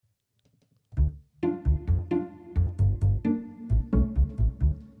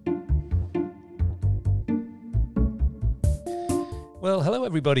Well, hello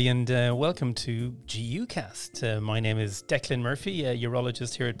everybody, and welcome to GUcast. My name is Declan Murphy, a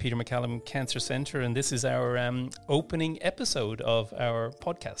urologist here at Peter MacCallum Cancer Centre, and this is our opening episode of our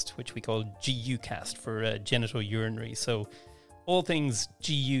podcast, which we call GUcast for genitourinary. So all things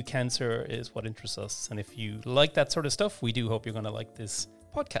GU cancer is what interests us, and if you like that sort of stuff, we do hope you're going to like this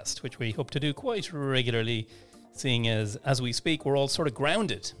podcast, which we hope to do quite regularly, seeing as we speak, we're all sort of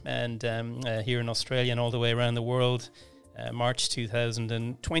grounded, and here in Australia and all the way around the world. March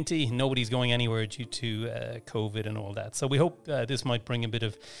 2020, nobody's going anywhere due to COVID and all that. So we hope this might bring a bit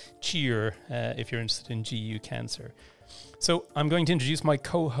of cheer if you're interested in GU cancer. So I'm going to introduce my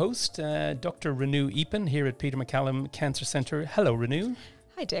co-host, Dr. Renu Eapen, here at Peter MacCallum Cancer Centre. Hello, Renu.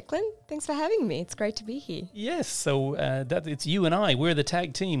 Hi, Declan. Thanks for having me. It's great to be here. Yes, so that it's you and I. We're the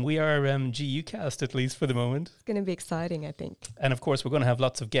tag team. We are GUcast, at least for the moment. It's going to be exciting, I think. And of course, we're going to have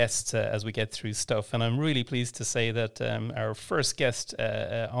lots of guests as we get through stuff. And I'm really pleased to say that our first guest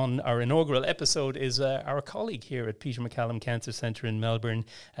on our inaugural episode is our colleague here at Peter MacCallum Cancer Centre in Melbourne,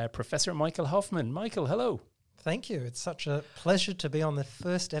 Professor Michael Hoffman. Michael, hello. Thank you. It's such a pleasure to be on the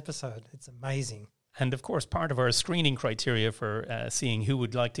first episode. It's amazing. And of course, part of our screening criteria for seeing who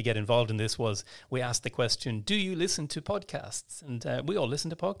would like to get involved in this was we asked the question, do you listen to podcasts? And we all listen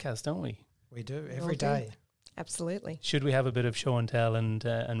to podcasts, don't we? We do, every day. Absolutely. Should we have a bit of show and tell and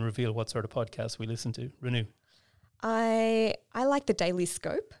reveal what sort of podcasts we listen to? Renu? I like the Daily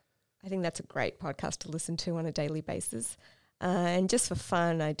Scope. I think that's a great podcast to listen to on a daily basis. And just for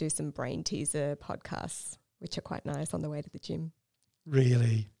fun, I do some brain teaser podcasts, which are quite nice on the way to the gym.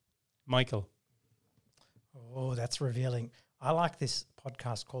 Really? Michael? Oh, that's revealing. I like this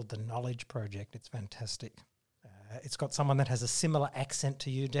podcast called The Knowledge Project. It's fantastic. It's got someone that has a similar accent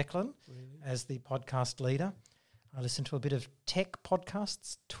to you, Declan, as the podcast leader. I listen to a bit of tech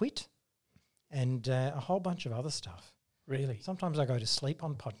podcasts, Twit, and a whole bunch of other stuff. Really? Sometimes I go to sleep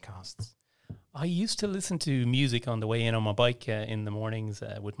on podcasts. I used to listen to music on the way in on my bike in the mornings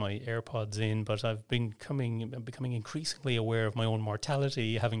with my AirPods in, but I've been becoming increasingly aware of my own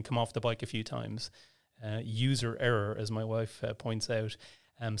mortality, having come off the bike a few times. User error, as my wife points out.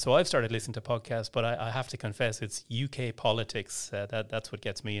 So I've started listening to podcasts, but I have to confess it's UK politics. That's what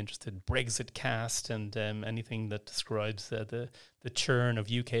gets me interested. Brexit cast and anything that describes the churn of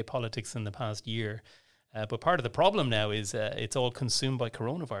UK politics in the past year. But part of the problem now is it's all consumed by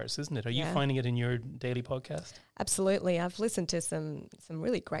coronavirus, isn't it? Are you finding it in your daily podcast? Absolutely. I've listened to some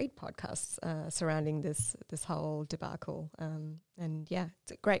really great podcasts surrounding this whole debacle. And yeah,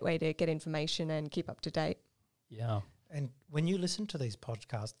 it's a great way to get information and keep up to date. Yeah. And when you listen to these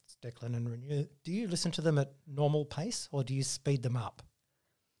podcasts, Declan and Renew, do you listen to them at normal pace or do you speed them up?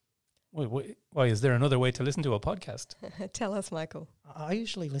 Why is there another way to listen to a podcast? Tell us, Michael. I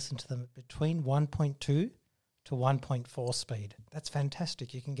usually listen to them between 1.2 to 1.4 speed. That's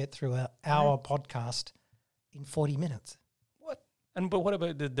fantastic. You can get through an hour podcast in 40 minutes. But what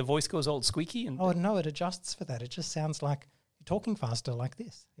about the voice goes all squeaky? Oh, no, it adjusts for that. It just sounds like you're talking faster like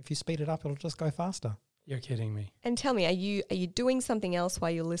this. If you speed it up, it'll just go faster. You're kidding me. And tell me, are you doing something else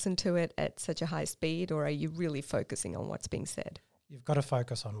while you listen to it at such a high speed, or are you really focusing on what's being said? You've got to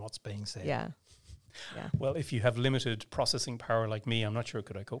focus on what's being said. Yeah. Well, if you have limited processing power like me, I'm not sure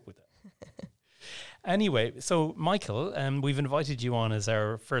could I cope with that. Anyway, so Michael, we've invited you on as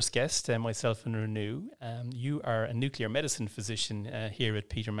our first guest, myself and Renu. You are a nuclear medicine physician here at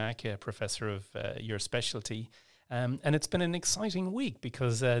Peter Mac, a professor of your specialty. And it's been an exciting week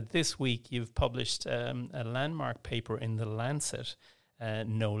because this week you've published a landmark paper in The Lancet,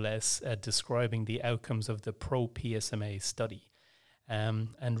 no less, describing the outcomes of the PRO-PSMA study. And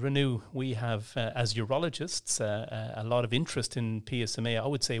Renu, we have, as urologists, a lot of interest in PSMA. I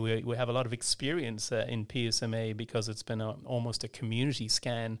would say we have a lot of experience in PSMA because it's been almost a community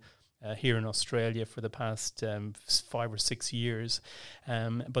scan here in Australia for the past 5 or 6 years.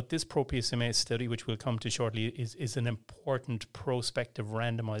 But this PRO-PSMA study, which we'll come to shortly, is an important prospective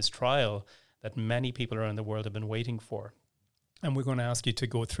randomized trial that many people around the world have been waiting for. And we're going to ask you to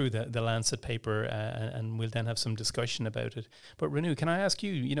go through the Lancet paper, and we'll then have some discussion about it. But Renu, can I ask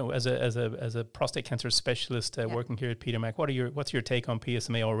you, as a prostate cancer specialist working here at Peter Mac, what's your take on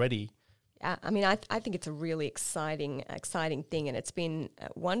PSMA already? Yeah, I mean, I think it's a really exciting thing, and it's been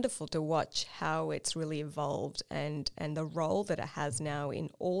wonderful to watch how it's really evolved and the role that it has now in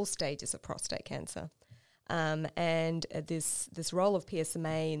all stages of prostate cancer. And this role of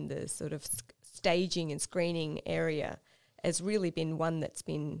PSMA in the sort of staging and screening area has really been one that's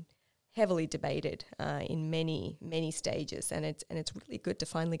been heavily debated in many stages, and it's really good to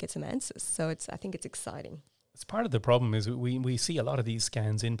finally get some answers. So I think it's exciting. It's part of the problem is we see a lot of these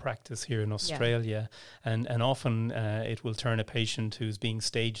scans in practice here in Australia, and often it will turn a patient who's being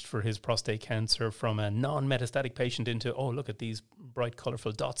staged for his prostate cancer from a non-metastatic patient into, oh, look at these bright,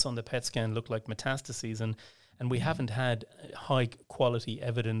 colourful dots on the PET scan look like metastases, and we haven't had high quality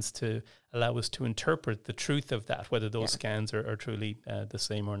evidence to allow us to interpret the truth of that, whether those scans are truly the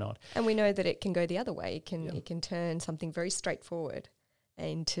same or not. And we know that it can go the other way. It can turn something very straightforward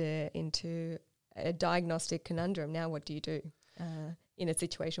into a diagnostic conundrum. Now, what do you do in a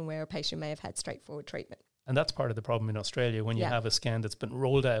situation where a patient may have had straightforward treatment? And that's part of the problem in Australia. When you have a scan that's been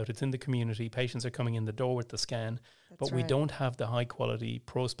rolled out, it's in the community, patients are coming in the door with the scan, but we don't have the high quality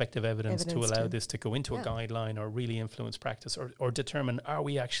prospective evidence to allow this to go into a guideline or really influence practice or determine, are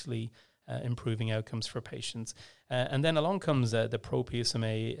we actually improving outcomes for patients? And then along comes the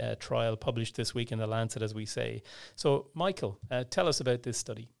Pro-PSMA trial published this week in The Lancet, as we say. So, Michael, tell us about this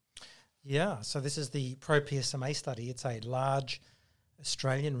study. Yeah, so this is the Pro-PSMA study. It's a large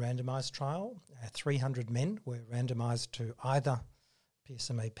Australian randomised trial. 300 men were randomised to either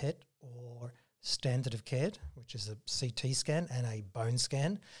PSMA PET or standard of care, which is a CT scan and a bone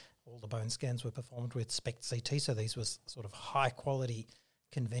scan. All the bone scans were performed with SPECT CT, so these was sort of high-quality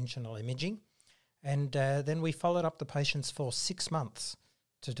conventional imaging. And then we followed up the patients for 6 months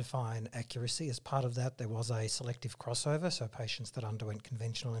to define accuracy. As part of that, there was a selective crossover, so patients that underwent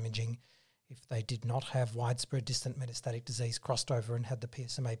conventional imaging, if they did not have widespread distant metastatic disease, crossed over and had the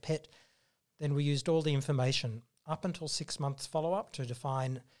PSMA PET. Then we used all the information up until 6 months follow-up to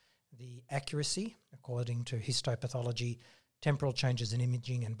define the accuracy according to histopathology, temporal changes in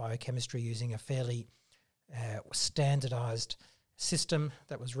imaging and biochemistry using a fairly standardised system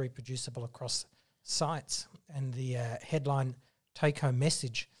that was reproducible across sites. And the headline take-home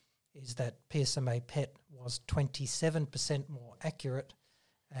message is that PSMA PET was 27% more accurate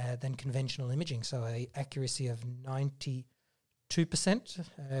than conventional imaging, so a accuracy of 92%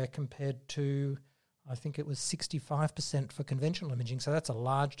 compared to, I think it was 65% for conventional imaging. So that's a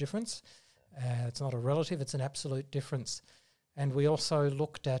large difference. It's not a relative, it's an absolute difference. And we also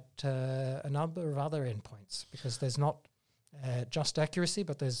looked at a number of other endpoints, because there's not just accuracy,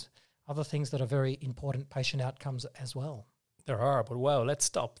 but there's other things that are very important patient outcomes as well. There are, but wow, let's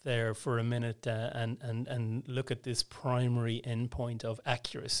stop there for a minute and look at this primary endpoint of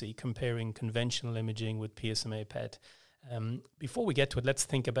accuracy, comparing conventional imaging with PSMA PET. Before we get to it, let's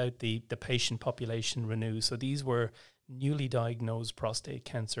think about the patient population ReNu. So these were newly diagnosed prostate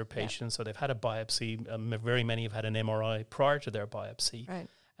cancer patients. So they've had a biopsy. Very many have had an MRI prior to their biopsy. Right.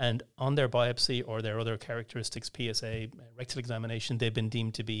 And on their biopsy or their other characteristics, PSA, rectal examination, they've been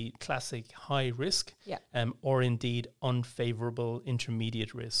deemed to be classic high risk or indeed unfavorable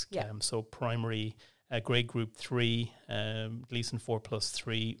intermediate risk. So primary grade group 3, Gleason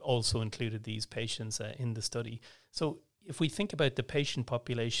 4+3 also included these patients in the study. So if we think about the patient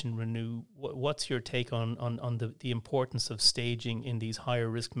population ReNu, what's your take on the importance of staging in these higher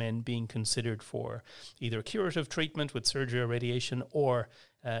risk men being considered for either curative treatment with surgery or radiation, or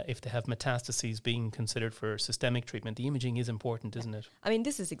if they have metastases, being considered for systemic treatment? The imaging is important, isn't it? I mean,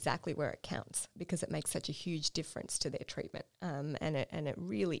 this is exactly where it counts, because it makes such a huge difference to their treatment, and it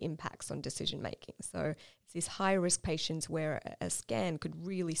really impacts on decision making. So it's these high risk patients where a scan could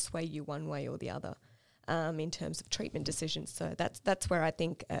really sway you one way or the other. In terms of treatment decisions. So that's where I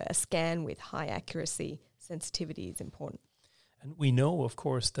think a scan with high accuracy sensitivity is important. And we know, of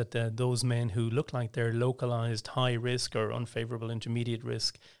course, that those men who look like they're localized high risk or unfavorable intermediate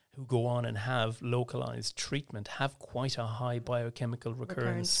risk, who go on and have localized treatment, have quite a high biochemical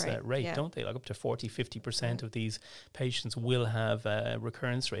recurrence rate, don't they? Like up to 40-50% of these patients will have a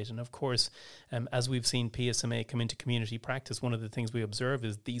recurrence rate. And of course, as we've seen PSMA come into community practice, one of the things we observe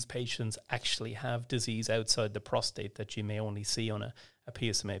is these patients actually have disease outside the prostate that you may only see on a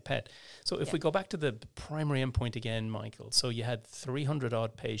PSMA PET. So if we go back to the primary endpoint again, Michael, so you had 300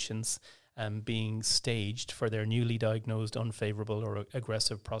 odd patients being staged for their newly diagnosed unfavorable or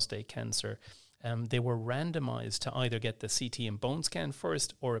aggressive prostate cancer. They were randomized to either get the CT and bone scan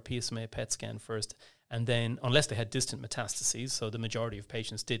first or a PSMA PET scan first. And then, unless they had distant metastases, so the majority of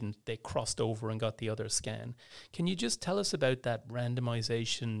patients didn't, they crossed over and got the other scan. Can you just tell us about that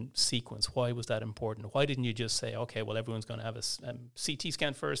randomization sequence? Why was that important? Why didn't you just say, okay, well, everyone's going to have a CT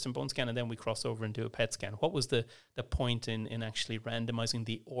scan first and bone scan, and then we cross over and do a PET scan? What was the point in actually randomizing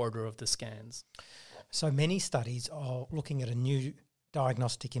the order of the scans? So many studies are looking at a new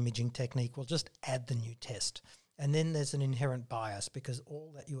diagnostic imaging technique. Will just add the new test. And then there's an inherent bias, because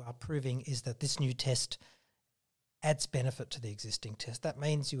all that you are proving is that this new test adds benefit to the existing test. That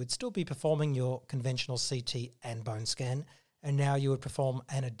means you would still be performing your conventional CT and bone scan, and now you would perform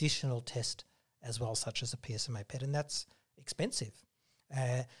an additional test as well, such as a PSMA PET, and that's expensive.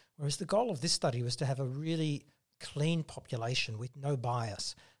 Whereas the goal of this study was to have a really clean population with no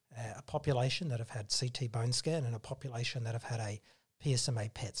bias, a population that have had CT bone scan and a population that have had a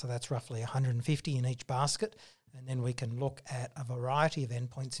PSMA PET. So that's roughly 150 in each basket. And then we can look at a variety of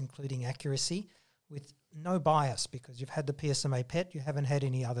endpoints, including accuracy, with no bias, because you've had the PSMA PET, you haven't had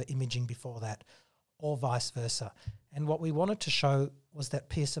any other imaging before that, or vice versa. And what we wanted to show was that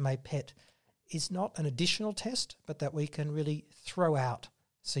PSMA PET is not an additional test, but that we can really throw out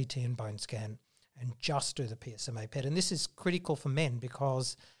CT and bone scan and just do the PSMA PET. And this is critical for men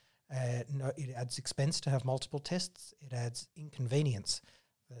because it adds expense to have multiple tests. It adds inconvenience.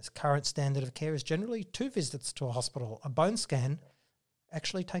 The current standard of care is generally 2 visits to a hospital. A bone scan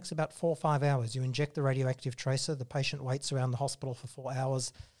actually takes about 4 or 5 hours. You inject the radioactive tracer, the patient waits around the hospital for 4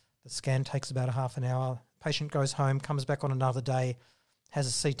 hours, the scan takes about a half an hour, patient goes home, comes back on another day, has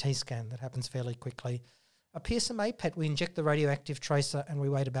a CT scan that happens fairly quickly. A PSMA PET, we inject the radioactive tracer and we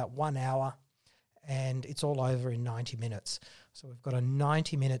wait about 1 hour and it's all over in 90 minutes. So we've got a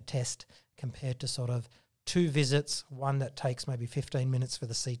 90-minute test compared to sort of 2 visits, one that takes maybe 15 minutes for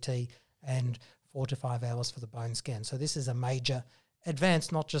the CT and 4 to 5 hours for the bone scan. So this is a major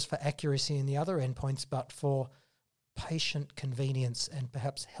advance, not just for accuracy in the other endpoints, but for patient convenience and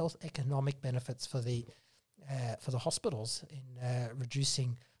perhaps health economic benefits for the hospitals in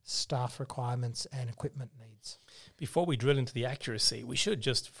reducing staff requirements and equipment needs. Before we drill into the accuracy, we should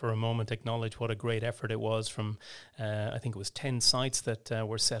just for a moment acknowledge what a great effort it was from, I think it was 10 sites that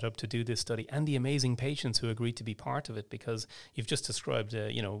were set up to do this study, and the amazing patients who agreed to be part of it, because you've just described,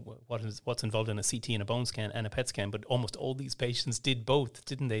 what's involved in a CT and a bone scan and a PET scan, but almost all these patients did both,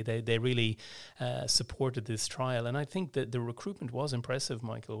 didn't they? They really supported this trial, and I think that the recruitment was impressive,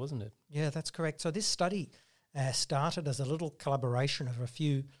 Michael, wasn't it? Yeah, that's correct. So this study started as a little collaboration of a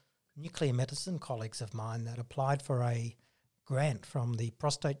few nuclear medicine colleagues of mine that applied for a grant from the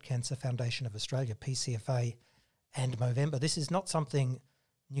Prostate Cancer Foundation of Australia, PCFA, and Movember. This is not something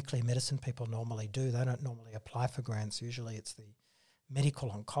nuclear medicine people normally do. They don't normally apply for grants. Usually it's the medical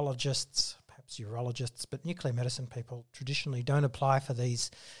oncologists, perhaps urologists, but nuclear medicine people traditionally don't apply for these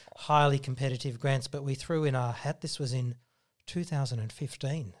highly competitive grants. But we threw in our hat. This was in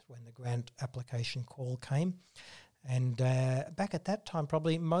 2015 when the grant application call came. And back at that time,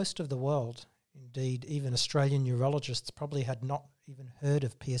 probably most of the world, indeed even Australian urologists, probably had not even heard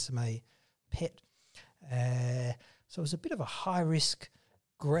of PSMA PET. So it was a bit of a high-risk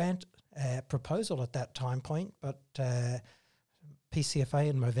grant proposal at that time point, but PCFA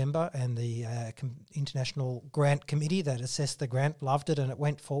in Movember and the International Grant Committee that assessed the grant loved it, and it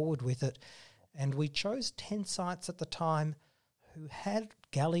went forward with it. And we chose 10 sites at the time who had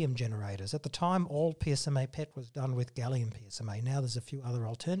gallium generators. At the time, all PSMA PET was done with gallium PSMA. Now there's a few other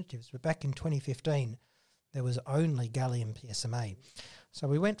alternatives, but back in 2015, there was only gallium PSMA. So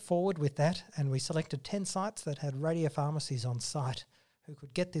we went forward with that, and we selected 10 sites that had radiopharmacies on site who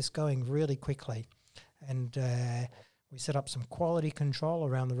could get this going really quickly. And we set up some quality control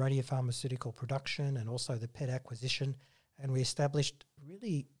around the radiopharmaceutical production and also the PET acquisition. And we established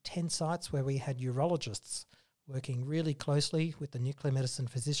really 10 sites where we had urologists working really closely with the nuclear medicine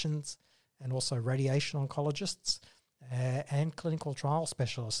physicians and also radiation oncologists and clinical trial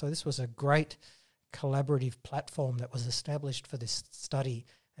specialists. So this was a great collaborative platform that was established for this study,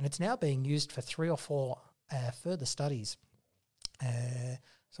 and it's now being used for 3 or 4 further studies.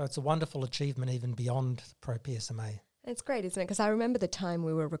 So it's a wonderful achievement even beyond pro-PSMA. It's great, isn't it? Because I remember the time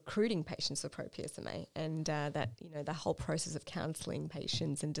we were recruiting patients for pro-PSMA, and the whole process of counselling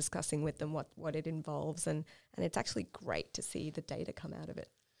patients and discussing with them what it involves, and it's actually great to see the data come out of it.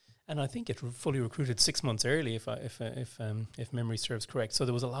 And I think it fully recruited 6 months early, if memory serves correct. So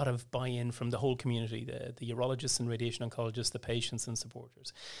there was a lot of buy-in from the whole community, the urologists and radiation oncologists, the patients and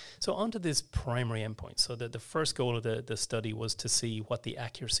supporters. So onto this primary endpoint. So the first goal of the study was to see what the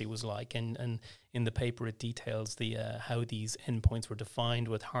accuracy was like. And in the paper, it details how these endpoints were defined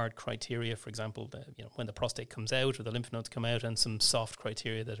with hard criteria. For example, when the prostate comes out or the lymph nodes come out, and some soft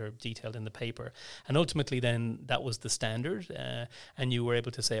criteria that are detailed in the paper. And ultimately, then that was the standard, and you were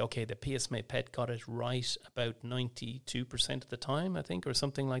able to say, okay, the PSMA PET got it right about 92% of the time, I think, or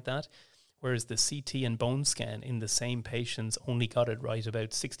something like that. Whereas the CT and bone scan in the same patients only got it right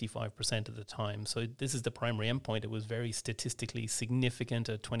about 65% of the time. So this is the primary endpoint. It was very statistically significant,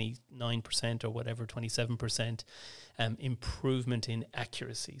 at 29% or whatever, 27% improvement in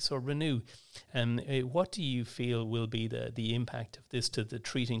accuracy. So Renu, what do you feel will be the impact of this to the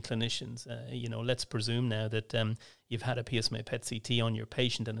treating clinicians? Let's presume now that you've had a PSMA PET CT on your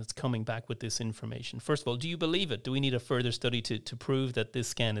patient and it's coming back with this information. First of all, do you believe it? Do we need a further study to prove that this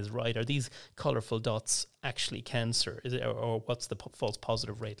scan is right? Are these colourful dots actually cancer? Is it, or what's the false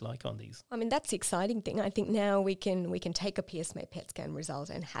positive rate like on these? I mean, that's the exciting thing. I think now we can take a PSMA PET scan result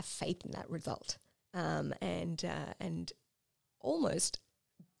and have faith in that result, and almost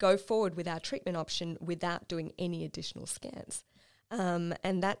go forward with our treatment option without doing any additional scans.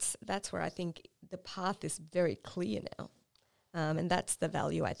 And that's where I think the path is very clear now. And that's the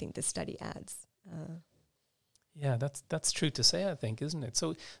value I think the study adds. Yeah, that's true to say, I think, isn't it?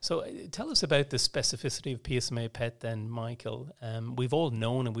 So tell us about the specificity of PSMA PET then, Michael. We've all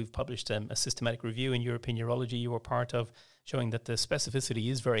known, and we've published a systematic review in European Urology you were part of, showing that the specificity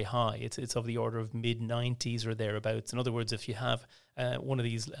is very high. It's of the order of mid-90s or thereabouts. In other words, if you have one of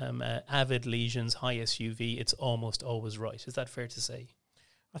these avid lesions, high SUV, it's almost always right. Is that fair to say?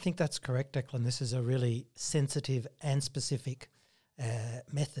 I think that's correct, Declan. This is a really sensitive and specific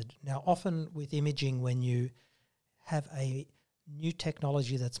method. Now, often with imaging, when you have a new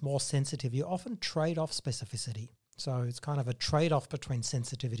technology that's more sensitive, you often trade off specificity. So it's kind of a trade-off between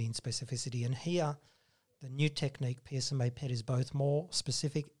sensitivity and specificity. And here, the new technique, PSMA PET, is both more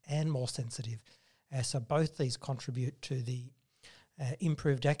specific and more sensitive. So both these contribute to the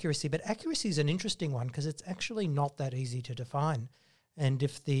improved accuracy. But accuracy is an interesting one because it's actually not that easy to define. And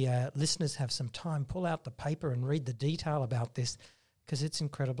if the listeners have some time, pull out the paper and read the detail about this, because it's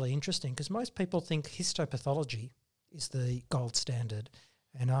incredibly interesting. Because most people think histopathology is the gold standard.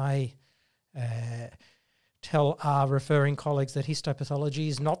 And I tell our referring colleagues that histopathology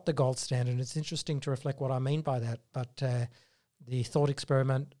is not the gold standard. It's interesting to reflect what I mean by that. But the thought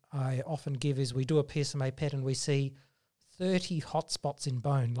experiment I often give is we do a PSMA PET and we see 30 hot spots in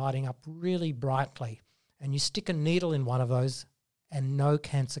bone lighting up really brightly. And you stick a needle in one of those and no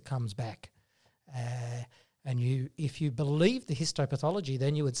cancer comes back. And if you believe the histopathology,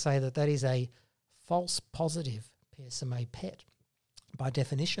 then you would say that is a false positive PSMA PET by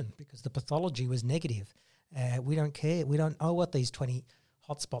definition, because the pathology was negative. We don't care. We don't know what these 20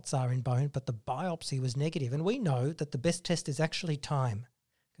 hotspots are in bone, but the biopsy was negative. And we know that the best test is actually time,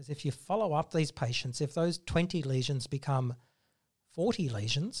 because if you follow up these patients, if those 20 lesions become 40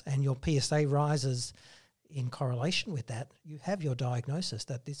 lesions and your PSA rises in correlation with that, you have your diagnosis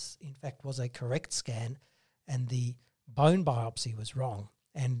that this, in fact, was a correct scan and the bone biopsy was wrong.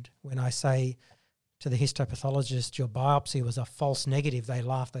 And when I say to the histopathologist, your biopsy was a false negative, they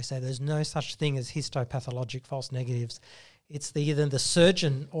laugh. They say there's no such thing as histopathologic false negatives. It's either the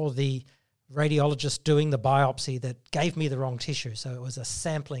surgeon or the radiologist doing the biopsy that gave me the wrong tissue. So it was a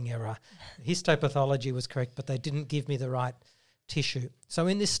sampling error. Histopathology was correct, but they didn't give me the right tissue. So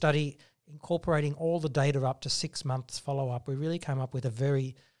in this study, incorporating all the data up to 6 months follow-up, we really came up with a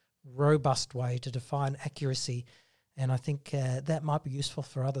very robust way to define accuracy. And I think that might be useful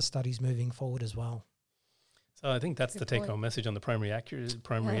for other studies moving forward as well. So I think that's Good the take-home message on the primary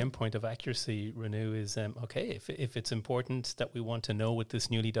endpoint of accuracy, Renu, is, if it's important that we want to know with this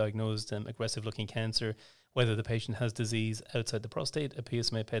newly diagnosed aggressive-looking cancer whether the patient has disease outside the prostate, a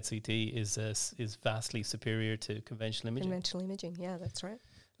PSMA PET CT is vastly superior to conventional imaging. Conventional imaging, yeah, that's right.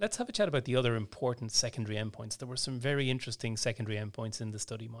 Let's have a chat about the other important secondary endpoints. There were some very interesting secondary endpoints in the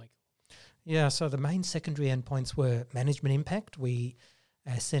study, Mike. Yeah, so the main secondary endpoints were management impact. We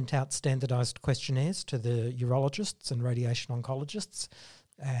sent out standardised questionnaires to the urologists and radiation oncologists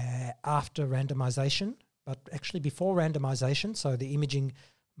after randomisation, but actually before randomisation, so the imaging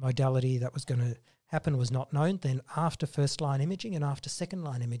modality that was going to happen was not known, then after first-line imaging and after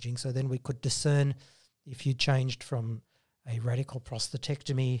second-line imaging. So then we could discern if you changed from a radical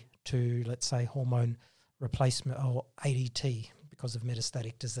prostatectomy to, let's say, hormone replacement or ADT because of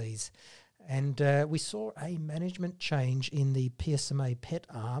metastatic disease. And we saw a management change in the PSMA PET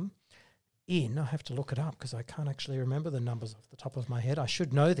arm I have to look it up because I can't actually remember the numbers off the top of my head. I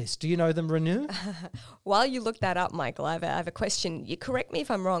should know this. Do you know them, Renu? While you look that up, Michael, I have a question. You correct me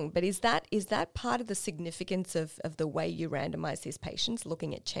if I'm wrong, but is that part of the significance of the way you randomise these patients,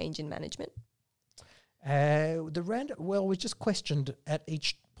 looking at change in management? We just questioned at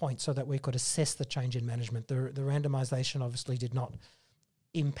each point so that we could assess the change in management. The randomisation obviously did not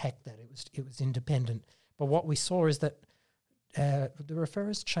impact that. It was independent. But what we saw is that the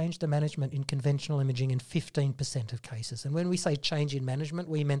referrers changed the management in conventional imaging in 15% of cases. And when we say change in management,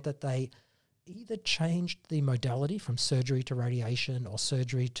 we meant that they either changed the modality from surgery to radiation or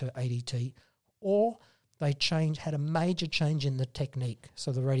surgery to ADT, or they had a major change in the technique.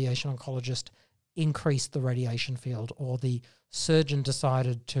 So the radiation oncologist increased the radiation field, or the surgeon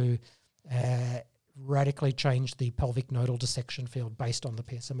decided to radically changed the pelvic nodal dissection field based on the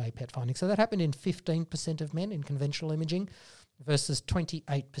PSMA PET findings. So that happened in 15% of men in conventional imaging versus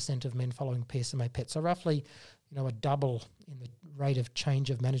 28% of men following PSMA PET. So roughly, a double in the rate of change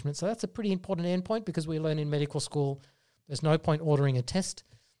of management. So that's a pretty important endpoint, because we learn in medical school there's no point ordering a test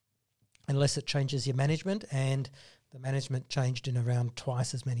unless it changes your management, and the management changed in around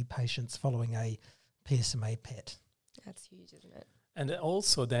twice as many patients following a PSMA PET. That's huge, isn't it? And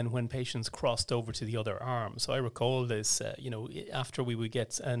also then when patients crossed over to the other arm. So I recall this, after we would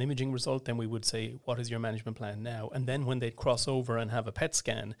get an imaging result, then we would say, what is your management plan now? And then when they'd cross over and have a PET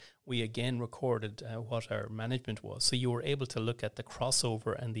scan, we again recorded what our management was. So you were able to look at the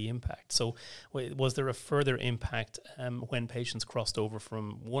crossover and the impact. So was there a further impact when patients crossed over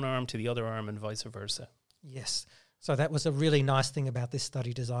from one arm to the other arm and vice versa? Yes. So that was a really nice thing about this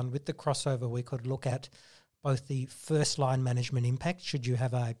study design. With the crossover, we could look at both the first-line management impact, should you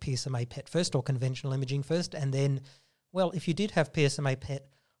have a PSMA PET first or conventional imaging first, and then, if you did have PSMA PET,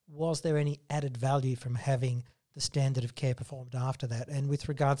 was there any added value from having the standard of care performed after that? And with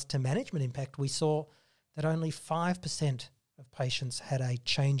regards to management impact, we saw that only 5% of patients had a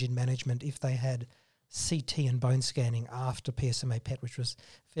change in management if they had CT and bone scanning after PSMA PET, which was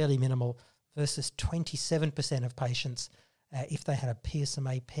fairly minimal, versus 27% of patients if they had a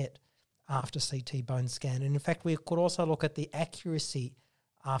PSMA PET after CT bone scan. And in fact, we could also look at the accuracy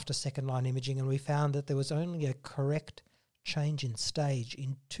after second-line imaging, and we found that there was only a correct change in stage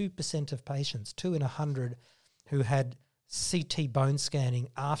in 2% of patients, 2 in 100, who had CT bone scanning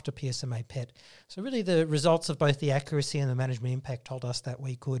after PSMA PET. So really the results of both the accuracy and the management impact told us that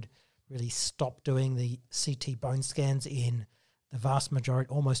we could really stop doing the CT bone scans in the vast majority,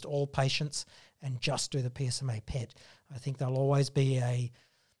 almost all patients, and just do the PSMA PET. I think there'll always be a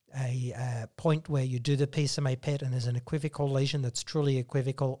point where you do the PSMA PET and there's an equivocal lesion that's truly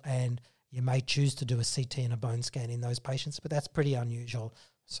equivocal, and you may choose to do a CT and a bone scan in those patients, but that's pretty unusual.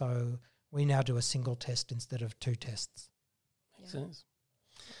 So we now do a single test instead of 2 tests. Makes sense.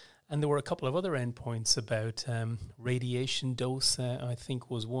 And there were a couple of other endpoints about radiation dose, I think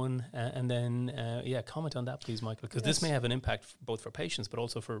was one. And then, comment on that, please, Michael, because this may have an impact both for patients but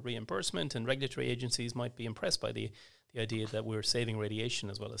also for reimbursement, and regulatory agencies might be impressed by the idea that we're saving radiation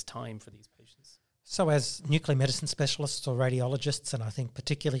as well as time for these patients. So as nuclear medicine specialists or radiologists, and I think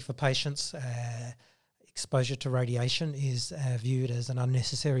particularly for patients, exposure to radiation is viewed as an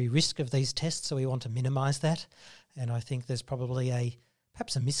unnecessary risk of these tests, so we want to minimise that. And I think there's probably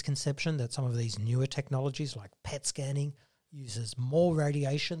perhaps a misconception that some of these newer technologies like PET scanning uses more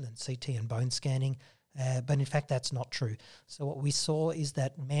radiation than CT and bone scanning, but in fact that's not true. So what we saw is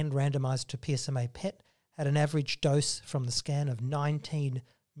that men randomised to PSMA PET had an average dose from the scan of 19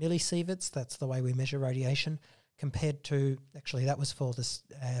 millisieverts, that's the way we measure radiation, compared to, actually that was for this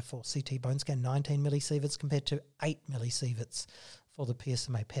for CT bone scan, 19 millisieverts compared to 8 millisieverts for the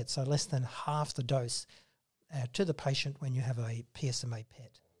PSMA PET, so less than half the dose to the patient when you have a PSMA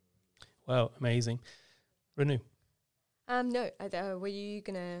PET. Wow, amazing. Renu? No, were you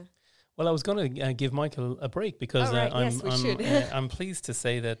going to... Well, I was going to give Michael a break because I'm pleased to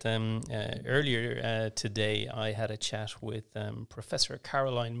say that earlier today I had a chat with Professor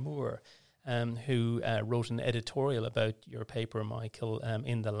Caroline Moore, who wrote an editorial about your paper, Michael,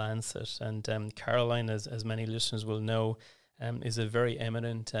 in The Lancet. And Caroline, as many listeners will know, is a very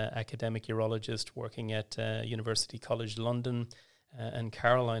eminent academic urologist working at University College London. And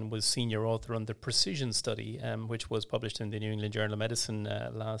Caroline was senior author on the Precision study, which was published in the New England Journal of Medicine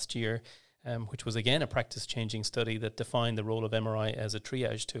last year, which was again a practice-changing study that defined the role of MRI as a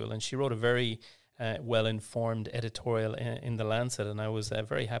triage tool. And she wrote a very well-informed editorial in The Lancet, and I was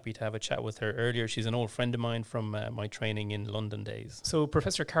very happy to have a chat with her earlier. She's an old friend of mine from my training in London days. So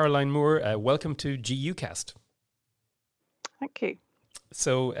Professor Caroline Moore, welcome to GUcast. Thank you.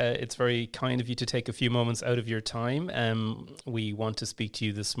 So it's very kind of you to take a few moments out of your time. We want to speak to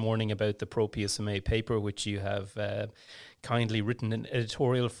you this morning about the Pro-PSMA paper, which you have kindly written an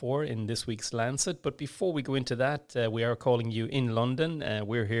editorial for in this week's Lancet. But before we go into that, we are calling you in London.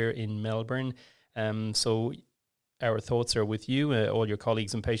 We're here in Melbourne. So our thoughts are with you, all your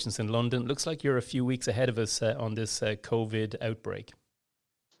colleagues and patients in London. Looks like you're a few weeks ahead of us on this COVID outbreak.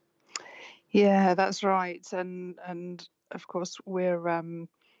 Yeah, that's right. And of course, we're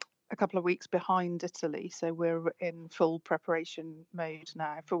a couple of weeks behind Italy, so we're in full preparation mode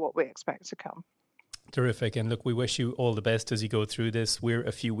now for what we expect to come. Terrific. And look, we wish you all the best as you go through this. We're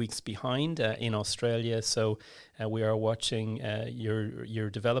a few weeks behind in Australia, so we are watching your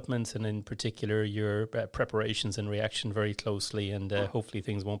developments and in particular your preparations and reaction very closely, and hopefully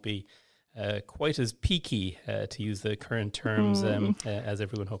things won't be quite as peaky, to use the current terms, as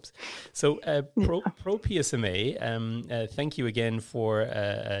everyone hopes. So, pro PSMA, thank you again for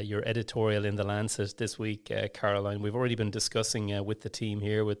your editorial in The Lancet this week, Caroline. We've already been discussing with the team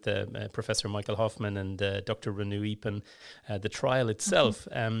here, with Professor Michael Hoffman and Dr. Renu Eapen, the trial itself.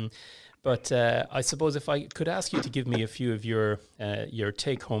 But I suppose if I could ask you to give me a few of your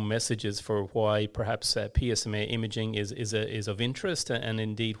take-home messages for why perhaps PSMA imaging is of interest, and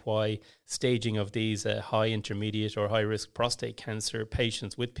indeed why staging of these high, intermediate or high-risk prostate cancer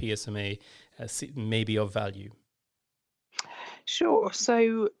patients with PSMA may be of value. Sure.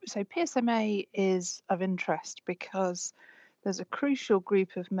 So PSMA is of interest because there's a crucial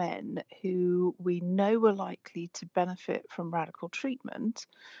group of men who we know are likely to benefit from radical treatment.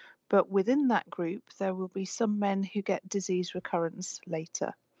 But within that group, there will be some men who get disease recurrence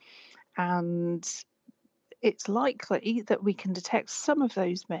later. And it's likely that we can detect some of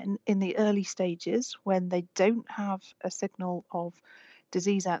those men in the early stages when they don't have a signal of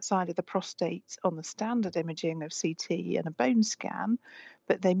disease outside of the prostate on the standard imaging of CT and a bone scan,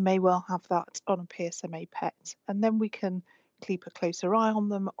 but they may well have that on a PSMA PET. And then we can keep a closer eye on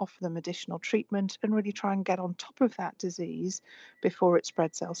them, offer them additional treatment, and really try and get on top of that disease before it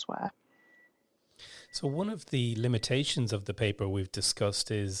spreads elsewhere. So one of the limitations of the paper we've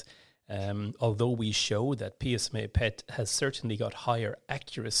discussed is, although we show that PSMA PET has certainly got higher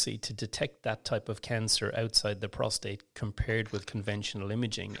accuracy to detect that type of cancer outside the prostate compared with conventional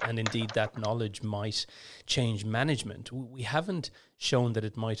imaging, and indeed that knowledge might change management, we haven't shown that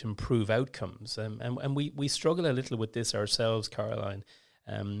it might improve outcomes. And we struggle a little with this ourselves, Caroline.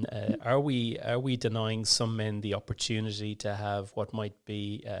 Are we denying some men the opportunity to have what might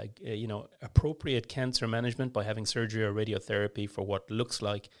be, appropriate cancer management by having surgery or radiotherapy for what looks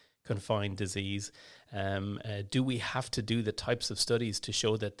like confined disease? Do we have to do the types of studies to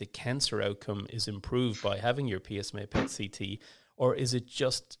show that the cancer outcome is improved by having your PSMA PET CT, or is it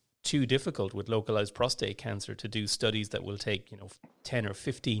just too difficult with localized prostate cancer to do studies that will take 10 or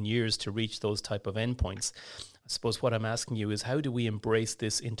 15 years to reach those type of endpoints? I suppose what I'm asking you is, how do we embrace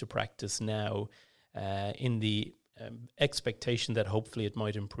this into practice now, in the expectation that hopefully it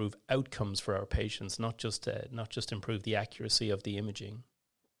might improve outcomes for our patients, not just improve the accuracy of the imaging?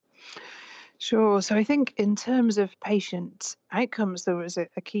 Sure. So I think in terms of patient outcomes, there was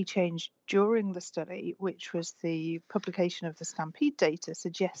a key change during the study, which was the publication of the STAMPEDE data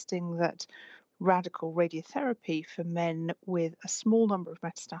suggesting that radical radiotherapy for men with a small number of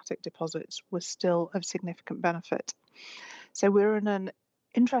metastatic deposits was still of significant benefit. So we're in an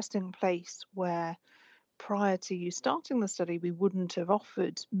interesting place where prior to you starting the study, we wouldn't have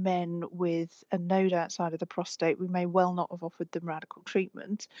offered men with a node outside of the prostate. We may well not have offered them radical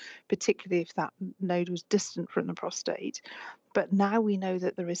treatment, particularly if that node was distant from the prostate. But now we know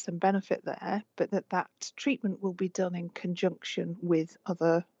that there is some benefit there, but that treatment will be done in conjunction with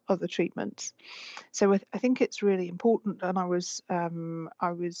other treatments. So I think it's really important, and I was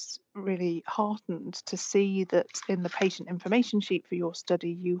really heartened to see that in the patient information sheet for your study,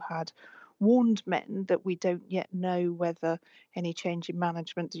 you had warned men that we don't yet know whether any change in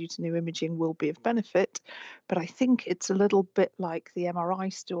management due to new imaging will be of benefit. But I think it's a little bit like the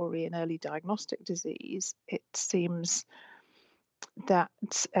MRI story in early diagnostic disease. It seems that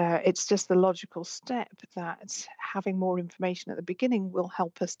it's just the logical step that having more information at the beginning will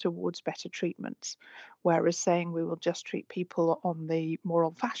help us towards better treatments, whereas saying we will just treat people on the more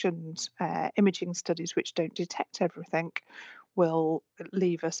old-fashioned imaging studies which don't detect everything will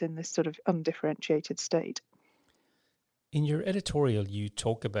leave us in this sort of undifferentiated state. In your editorial, you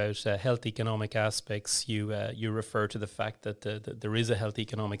talk about health economic aspects. You refer to the fact that there is a health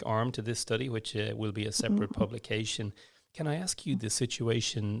economic arm to this study, which will be a separate publication. Can I ask you the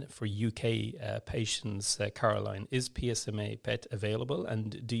situation for UK patients, Caroline? Is PSMA PET available?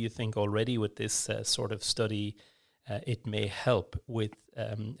 And do you think already with this sort of study, it may help with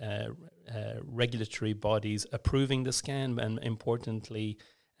regulatory bodies approving the scan and, importantly,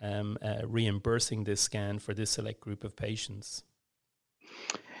 reimbursing this scan for this select group of patients?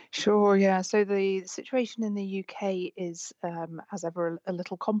 Sure, yeah. So the situation in the UK is, as ever, a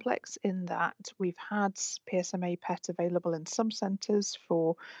little complex in that we've had PSMA PET available in some centres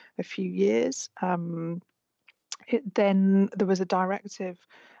for a few years. Then there was a directive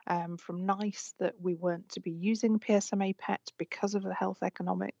from NICE that we weren't to be using PSMA PET because of the health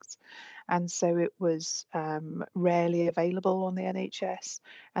economics. And so it was rarely available on the NHS.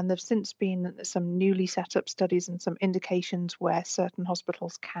 And there've since been some newly set up studies and some indications where certain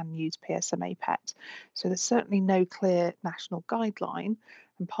hospitals can use PSMA PET. So there's certainly no clear national guideline.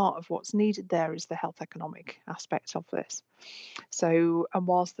 And part of what's needed there is the health economic aspect of this. So, and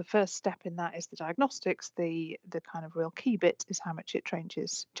whilst the first step in that is the diagnostics, the kind of real key bit is how much it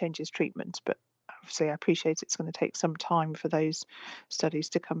changes treatment. But obviously, I appreciate it's going to take some time for those studies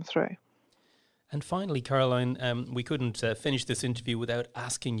to come through. And finally, Caroline, we couldn't finish this interview without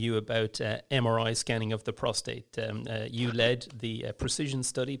asking you about MRI scanning of the prostate. You led the Precision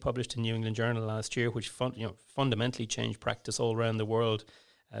study published in New England Journal last year, which fundamentally changed practice all around the world.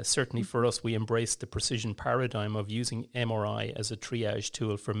 Certainly for us, we embraced the Precision paradigm of using MRI as a triage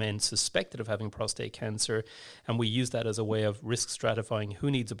tool for men suspected of having prostate cancer. And we use that as a way of risk stratifying who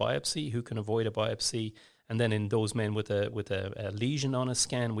needs a biopsy, who can avoid a biopsy. And then in those men with a lesion on a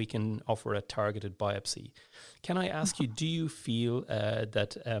scan, we can offer a targeted biopsy. Can I ask you, do you feel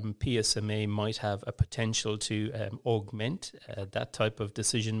that PSMA might have a potential to augment that type of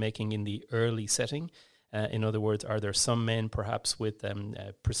decision-making in the early setting? In other words, are there some men perhaps with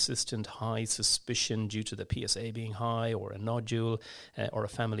persistent high suspicion due to the PSA being high or a nodule or a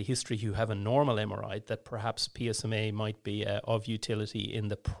family history who have a normal MRI that perhaps PSMA might be of utility in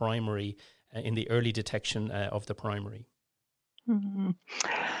the primary, in the early detection of the primary? Mm-hmm.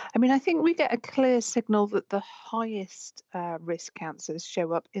 I mean, I think we get a clear signal that the highest risk cancers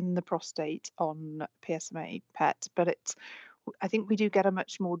show up in the prostate on PSMA PET, but I think we do get a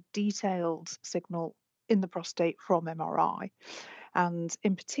much more detailed signal in the prostate from MRI. And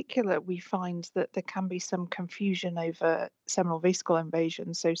in particular, we find that there can be some confusion over seminal vesicle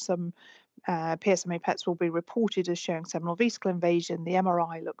invasion. So some PSMA PETs will be reported as showing seminal vesicle invasion. The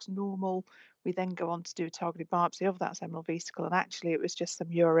MRI looks normal. We then go on to do a targeted biopsy of that seminal vesicle, and actually it was just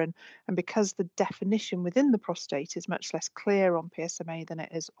some urine. And because the definition within the prostate is much less clear on PSMA than it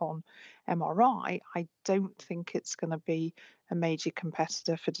is on MRI, I don't think it's going to be a major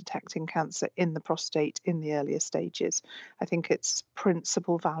competitor for detecting cancer in the prostate in the earlier stages. I think its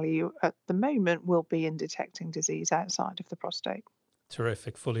principal value at the moment will be in detecting disease outside of the prostate.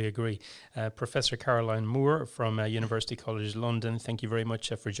 Terrific, fully agree. Professor Caroline Moore from University College London, thank you very much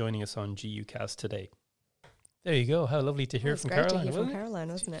for joining us on GUcast today. There you go. How lovely to hear from Caroline. Great to hear from Caroline,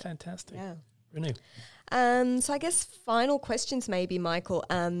 wasn't it? Fantastic. Yeah. Renew. So I guess final questions maybe, Michael.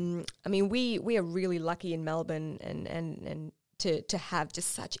 I mean, we are really lucky in Melbourne and to have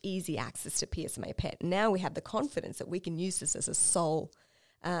just such easy access to PSMA PET. Now we have the confidence that we can use this as a sole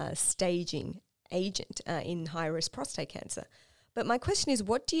staging agent in high-risk prostate cancer. But my question is,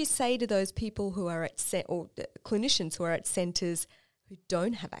 what do you say to those people who are at clinicians who are at centres who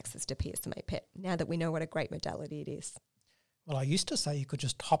don't have access to PSMA PET, now that we know what a great modality it is? Well, I used to say you could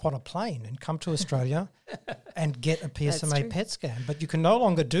just hop on a plane and come to Australia and get a PSMA PET scan, but you can no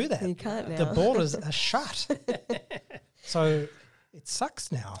longer do that. You can't now. The borders are shut. So it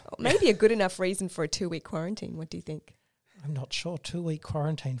sucks now. Maybe a good enough reason for a 2-week quarantine. What do you think? I'm not sure. 2-week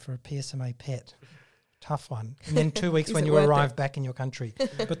quarantine for a PSMA PET. Tough one. And then 2 weeks when you worth arrive it? back in your country.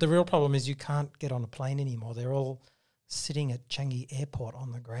 But the real problem is you can't get on a plane anymore. They're all sitting at Changi Airport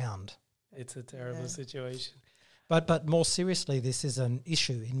on the ground. It's a terrible situation. But more seriously, this is an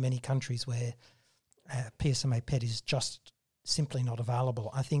issue in many countries where PSMA PET is just simply not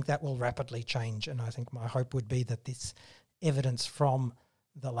available. I think that will rapidly change, and I think my hope would be that this evidence from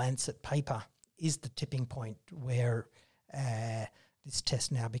the Lancet paper is the tipping point where this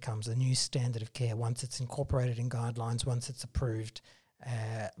test now becomes a new standard of care once it's incorporated in guidelines, once it's approved.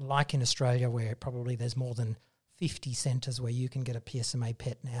 Like in Australia, where probably there's more than 50 centres where you can get a PSMA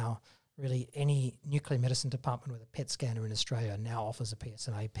PET now. Really, any nuclear medicine department with a PET scanner in Australia now offers a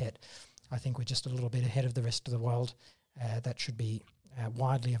PSMA PET. I think we're just a little bit ahead of the rest of the world. That should be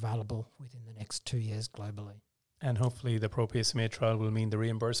widely available within the next 2 years globally. And hopefully the ProPSMA trial will mean the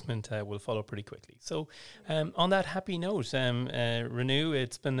reimbursement will follow pretty quickly. So on that happy note, Renew,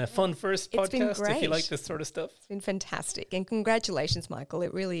 it's been a fun first podcast if you like this sort of stuff. It's been fantastic. And congratulations, Michael.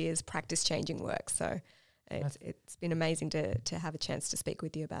 It really is practice-changing work. So it's been amazing to have a chance to speak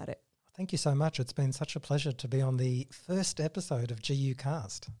with you about it. Thank you so much. It's been such a pleasure to be on the first episode of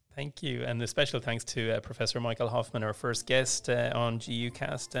GUcast. Thank you. And a special thanks to Professor Michael Hoffman, our first guest on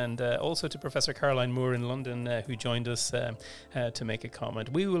GUcast, and also to Professor Caroline Moore in London, who joined us to make a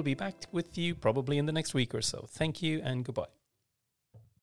comment. We will be back with you probably in the next week or so. Thank you and goodbye.